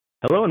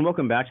Hello and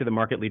welcome back to the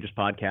Market Leaders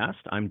Podcast.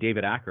 I'm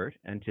David Ackert,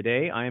 and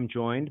today I am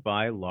joined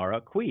by Lara,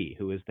 Quie,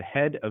 who is the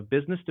head of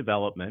business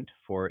development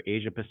for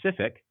Asia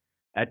Pacific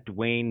at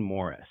Duane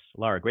Morris.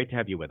 Lara, great to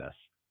have you with us.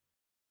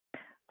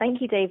 Thank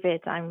you,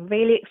 David. I'm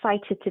really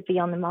excited to be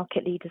on the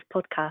Market Leaders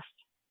Podcast.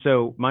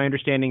 So my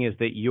understanding is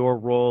that your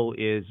role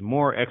is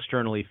more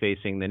externally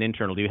facing than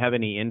internal. Do you have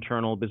any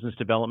internal business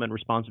development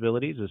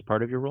responsibilities as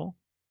part of your role?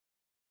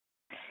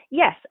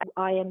 Yes,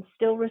 I am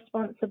still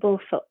responsible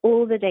for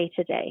all the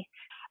day-to-day.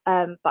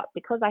 But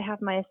because I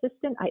have my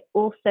assistant, I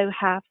also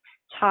have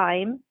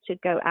time to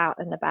go out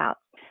and about.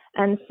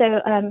 And so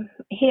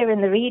here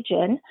in the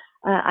region,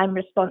 I'm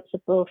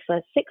responsible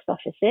for 6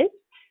 offices.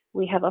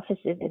 We have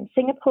offices in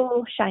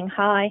Singapore,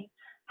 Shanghai,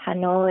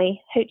 Hanoi,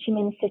 Ho Chi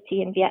Minh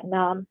City in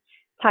Vietnam,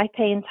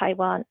 Taipei in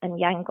Taiwan, and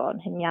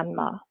Yangon in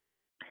Myanmar.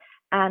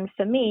 And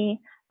for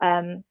me,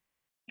 the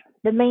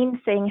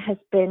main thing has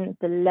been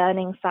the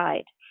learning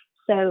side.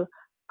 So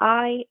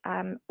I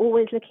am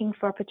always looking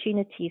for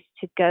opportunities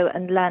to go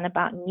and learn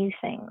about new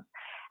things.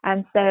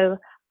 And so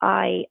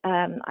I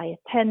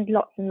attend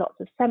lots and lots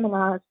of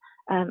seminars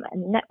and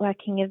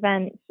networking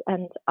events,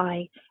 and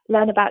I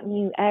learn about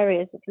new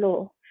areas of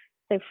law.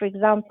 So for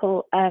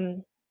example,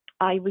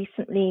 I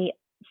recently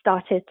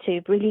started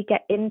to really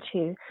get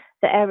into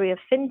the area of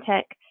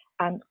Fintech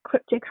and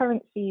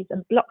cryptocurrencies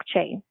and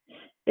blockchain.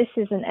 This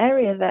is an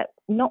area that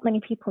not many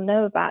people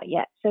know about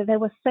yet. So there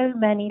were so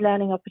many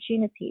learning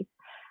opportunities.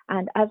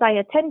 And as I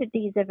attended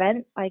these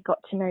events, I got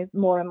to know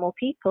more and more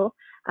people,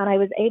 and I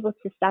was able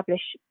to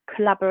establish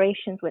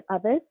collaborations with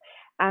others.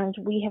 And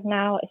we have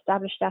now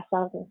established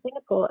ourselves in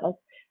Singapore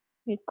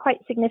as quite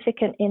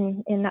significant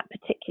in that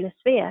particular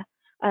sphere,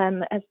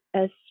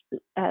 as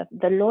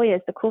the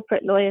lawyers, the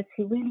corporate lawyers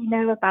who really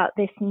know about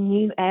this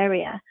new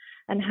area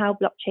and how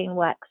blockchain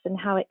works and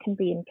how it can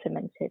be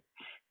implemented.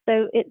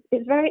 So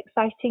it's very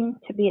exciting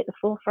to be at the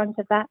forefront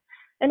of that.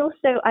 And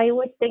also, I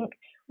always think,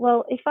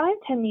 well, if I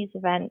attend these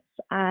events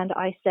and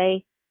I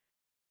say,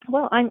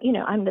 well, I'm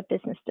the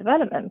business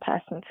development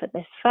person for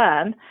this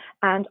firm,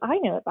 and I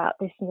know about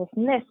this and this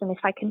and this, and if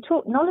I can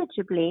talk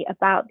knowledgeably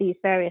about these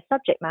various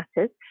subject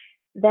matters,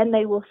 then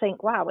they will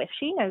think, wow, if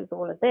she knows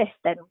all of this,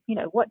 then,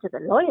 what do the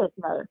lawyers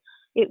know?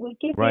 It would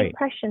give the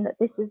impression that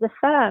this is a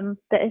firm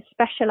that is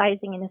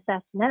specializing in a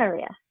certain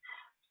area.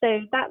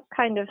 So that's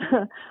kind of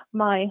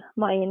my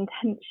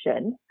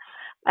intention.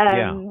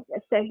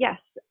 So yes,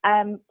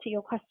 to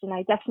your question,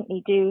 I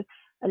definitely do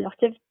a lot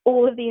of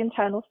all of the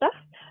internal stuff,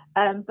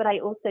 but I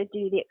also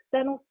do the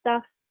external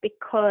stuff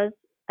because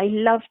I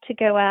love to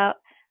go out.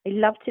 I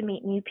love to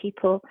meet new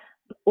people,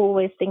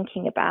 always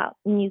thinking about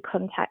new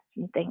contacts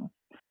and things.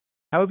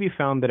 How have you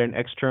found that an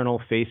external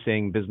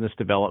facing business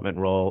development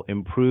role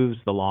improves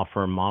the law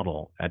firm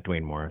model at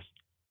Duane Morris?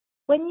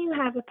 When you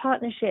have a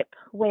partnership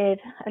with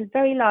a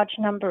very large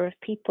number of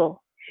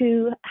people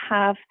who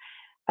have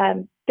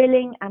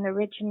billing and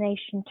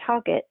origination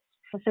targets.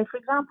 So, for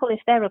example, if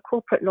they're a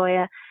corporate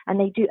lawyer and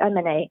they do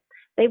M&A,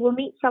 they will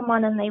meet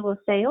someone and they will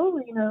say, "Oh,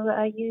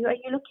 are you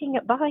looking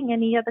at buying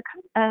any other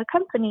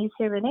companies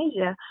here in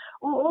Asia,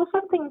 or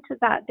something to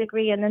that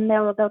degree?" And then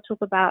they'll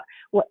talk about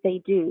what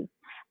they do.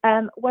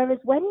 Whereas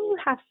when you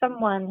have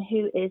someone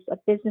who is a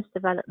business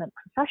development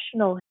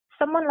professional,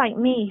 someone like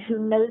me who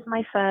knows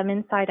my firm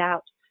inside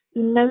out,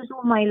 who knows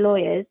all my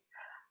lawyers,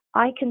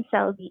 I can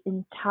sell the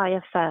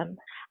entire firm.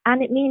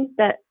 And it means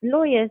that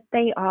lawyers,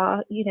 they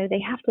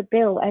have to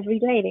bill every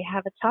day. They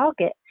have a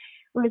target.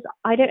 Whereas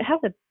I don't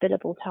have a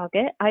billable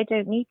target. I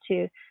don't need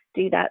to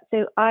do that.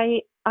 So I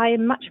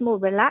am much more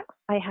relaxed.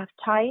 I have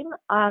time,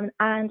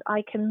 and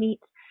I can meet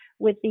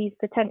with these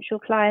potential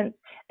clients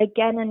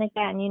again and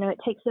again. It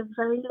takes a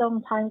very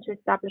long time to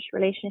establish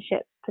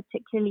relationships,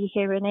 particularly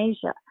here in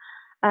Asia.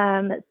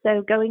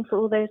 So going for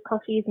all those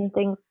coffees and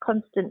things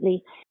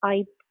constantly,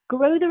 I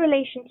grow the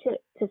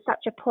relationship to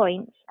such a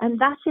point, and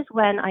that is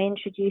when I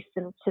introduce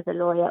them to the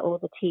lawyer or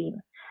the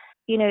team.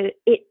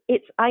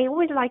 I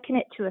always liken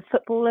it to a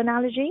football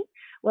analogy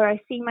where I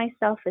see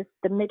myself as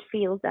the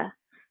midfielder.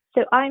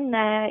 So I'm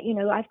there,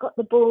 I've got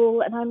the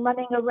ball and I'm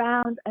running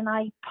around and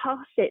I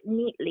pass it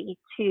neatly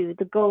to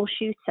the goal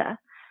shooter,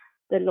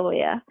 the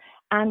lawyer,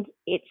 and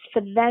it's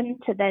for them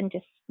to then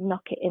just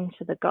knock it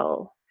into the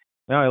goal.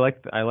 No, I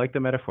like the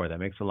metaphor. That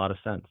makes a lot of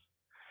sense.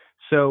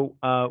 So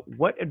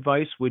what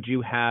advice would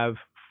you have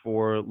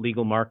for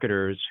legal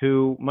marketers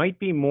who might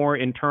be more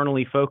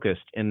internally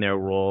focused in their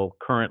role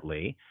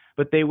currently,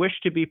 but they wish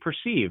to be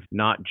perceived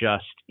not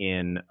just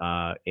in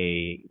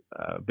a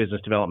business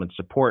development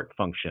support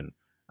function,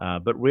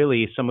 but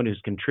really someone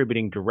who's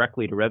contributing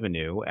directly to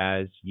revenue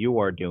as you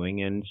are doing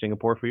in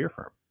Singapore for your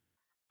firm?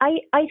 I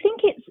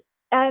think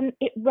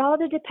it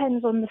rather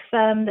depends on the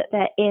firm that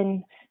they're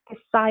in, the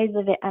size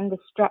of it and the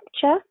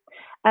structure.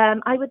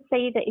 I would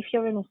say that if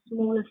you're in a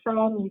smaller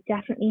firm, you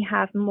definitely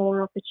have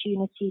more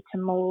opportunity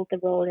to mold the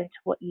role into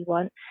what you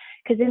want.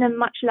 Because in a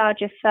much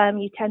larger firm,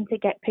 you tend to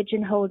get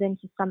pigeonholed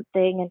into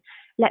something. And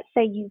let's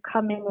say you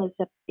come in as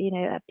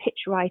a pitch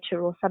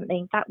writer or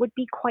something, that would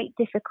be quite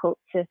difficult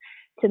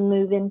to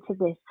move into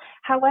this.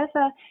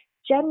 However,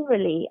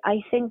 generally,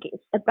 I think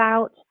it's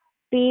about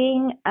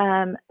being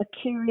a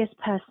curious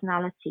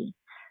personality.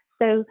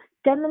 So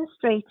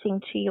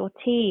demonstrating to your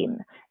team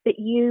that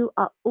you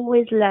are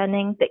always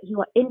learning, that you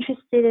are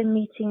interested in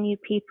meeting new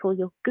people,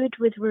 you're good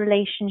with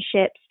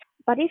relationships.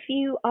 But if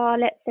you are,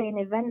 let's say, an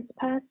events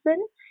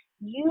person,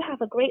 you have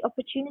a great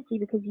opportunity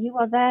because you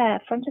are there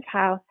front of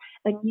house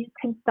and you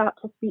can start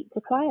to speak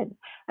to clients.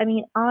 I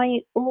mean, I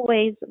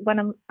always,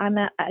 when I'm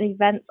at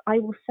events, I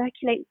will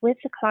circulate with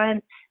the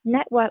clients,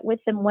 network with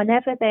them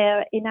whenever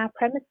they're in our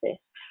premises.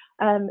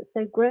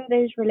 So grow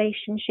those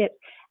relationships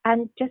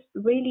and just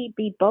really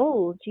be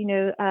bold.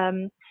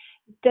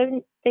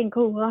 Don't think,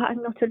 oh, well,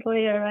 I'm not a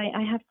lawyer.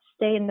 I have to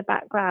stay in the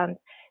background.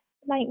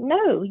 Like,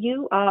 no,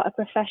 you are a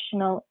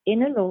professional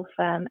in a law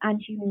firm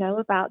and you know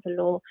about the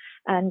law,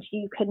 and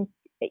you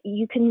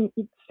can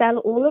sell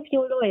all of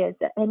your lawyers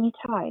at any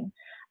time.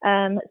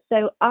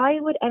 So I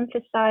would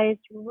emphasize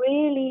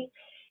really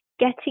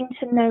getting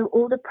to know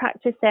all the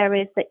practice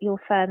areas that your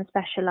firm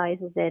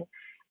specializes in,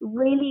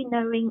 really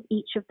knowing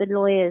each of the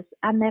lawyers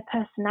and their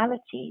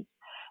personalities,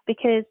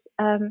 because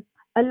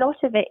a lot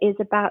of it is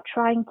about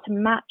trying to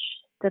match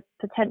the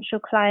potential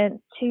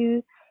client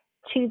to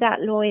that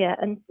lawyer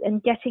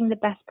and getting the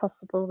best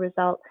possible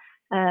result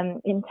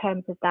in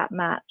terms of that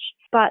match.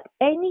 But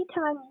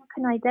anytime you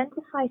can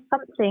identify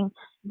something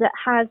that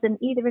has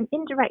either an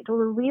indirect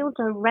or a real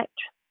direct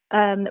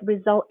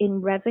result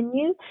in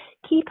revenue,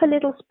 keep a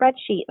little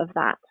spreadsheet of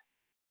that.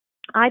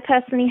 I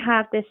personally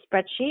have this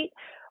spreadsheet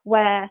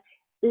where,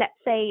 let's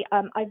say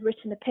I've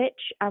written a pitch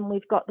and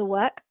we've got the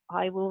work.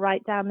 I will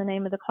write down the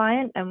name of the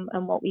client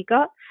and what we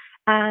got.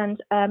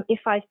 And if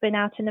I've been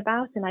out and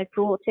about and I've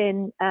brought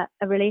in a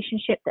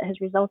relationship that has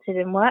resulted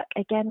in work,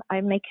 again,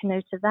 I make a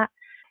note of that.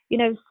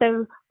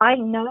 So I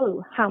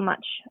know how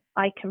much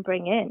I can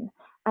bring in.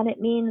 And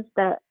it means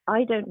that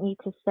I don't need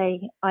to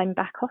say I'm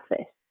back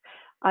office.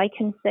 I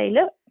can say,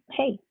 look,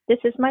 hey, this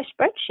is my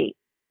spreadsheet.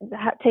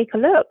 Take a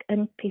look.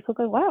 And people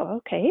go, wow,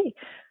 okay,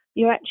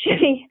 you're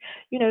actually,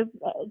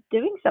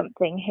 doing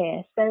something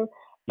here. So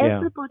Yeah.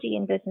 everybody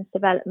in business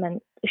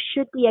development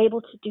should be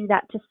able to do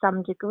that to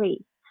some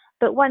degree.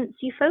 But once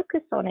you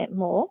focus on it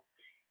more,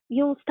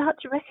 you'll start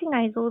to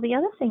recognize all the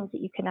other things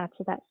that you can add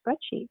to that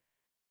spreadsheet.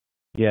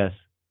 Yes.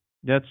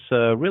 That's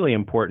a really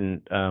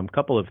important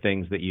couple of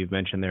things that you've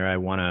mentioned there. I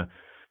want to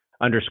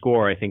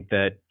underscore. I think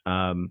that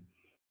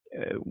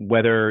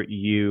whether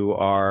you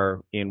are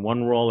in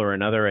one role or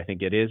another, I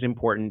think it is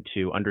important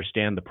to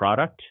understand the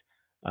product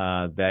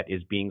that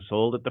is being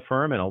sold at the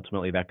firm. And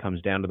ultimately, that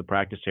comes down to the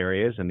practice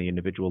areas and the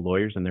individual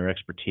lawyers and their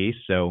expertise.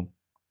 So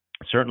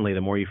certainly, the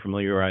more you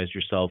familiarize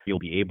yourself, you'll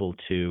be able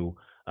to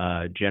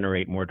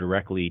generate more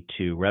directly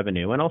to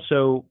revenue, and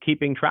also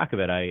keeping track of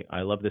it.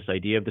 I love this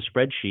idea of the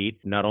spreadsheet.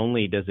 Not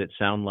only does it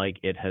sound like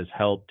it has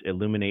helped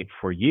illuminate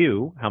for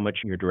you how much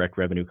your direct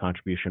revenue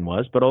contribution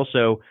was, but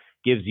also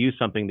gives you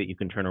something that you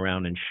can turn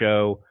around and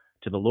show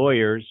to the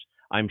lawyers.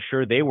 I'm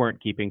sure they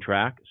weren't keeping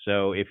track.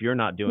 So if you're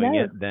not doing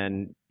No. it,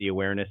 then the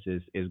awareness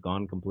is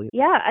gone completely.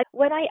 Yeah,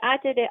 when I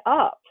added it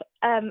up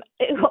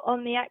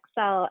on the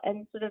Excel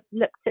and sort of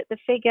looked at the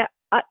figure,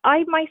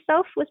 I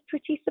myself was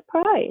pretty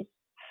surprised.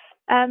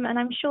 And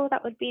I'm sure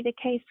that would be the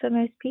case for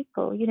most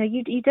people. You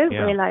don't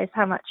Yeah. realize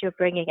how much you're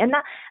bringing, and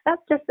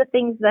that's just the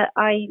things that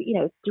I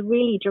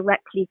really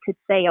directly could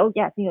say. Oh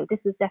yes,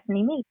 this is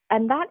definitely me,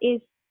 and that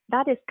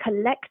is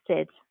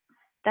collected.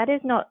 That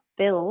is not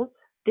billed.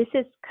 This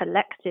is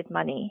collected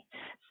money.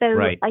 So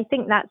Right. I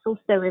think that's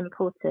also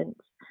important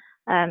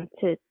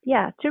to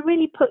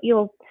really put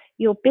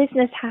your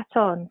business hat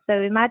on. So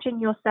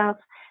imagine yourself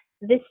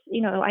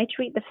I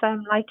treat the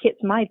firm like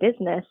it's my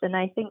business, and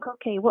I think,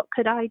 okay, what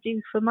could I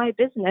do for my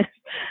business?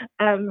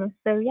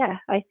 So yeah,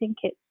 I think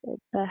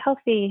it's a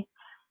healthy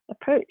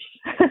approach.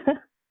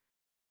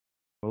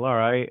 Well,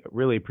 Laura, I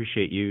really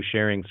appreciate you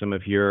sharing some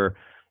of your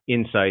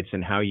insights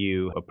and how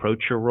you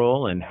approach your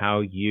role and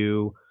how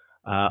you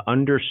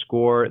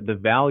underscore the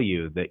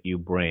value that you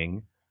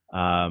bring,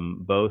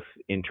 both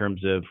in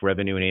terms of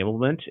revenue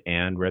enablement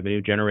and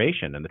revenue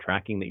generation and the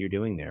tracking that you're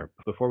doing there.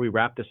 Before we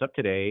wrap this up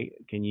today,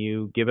 can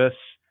you give us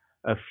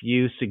a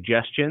few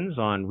suggestions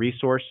on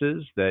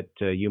resources that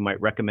you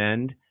might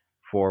recommend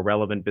for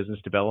relevant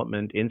business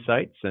development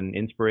insights and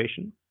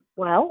inspiration?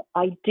 Well,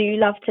 I do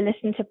love to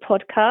listen to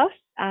podcasts,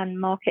 and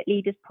Market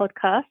Leaders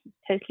podcast is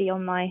totally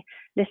on my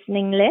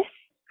listening list.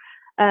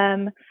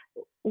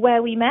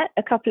 Where we met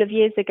a couple of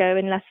years ago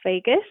in Las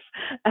Vegas,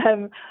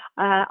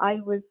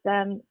 I was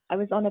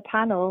on a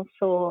panel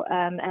for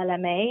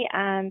LMA,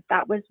 and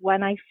that was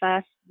when I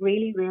first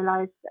really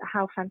realized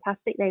how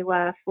fantastic they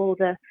were for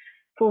the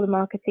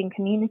marketing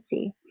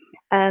community.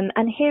 And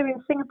here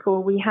in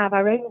Singapore, we have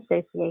our own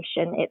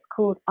association. It's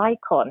called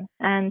ICON,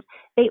 and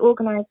they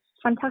organize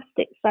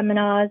fantastic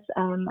seminars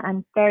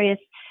and various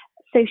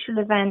social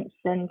events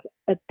and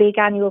a big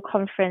annual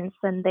conference,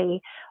 and they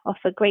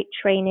offer great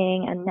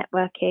training and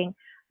networking.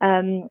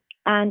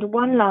 And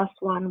one last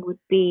one would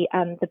be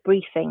the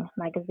Briefing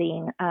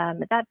magazine.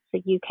 That's a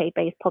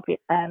UK-based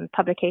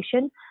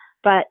publication.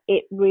 but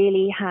it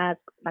really has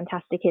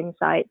fantastic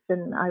insights,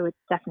 and I would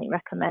definitely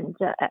recommend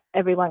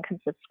everyone can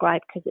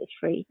subscribe because it's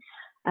free.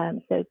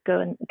 So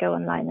go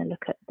online and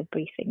look at the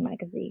briefing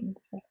magazine.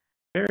 So.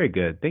 Very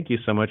good. Thank you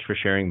so much for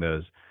sharing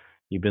those.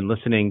 You've been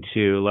listening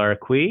to Lara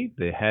Quie,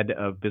 the head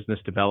of business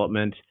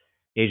development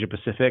Asia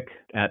Pacific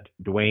at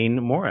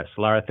Duane Morris.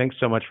 Lara, thanks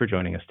so much for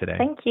joining us today.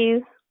 Thank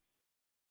you.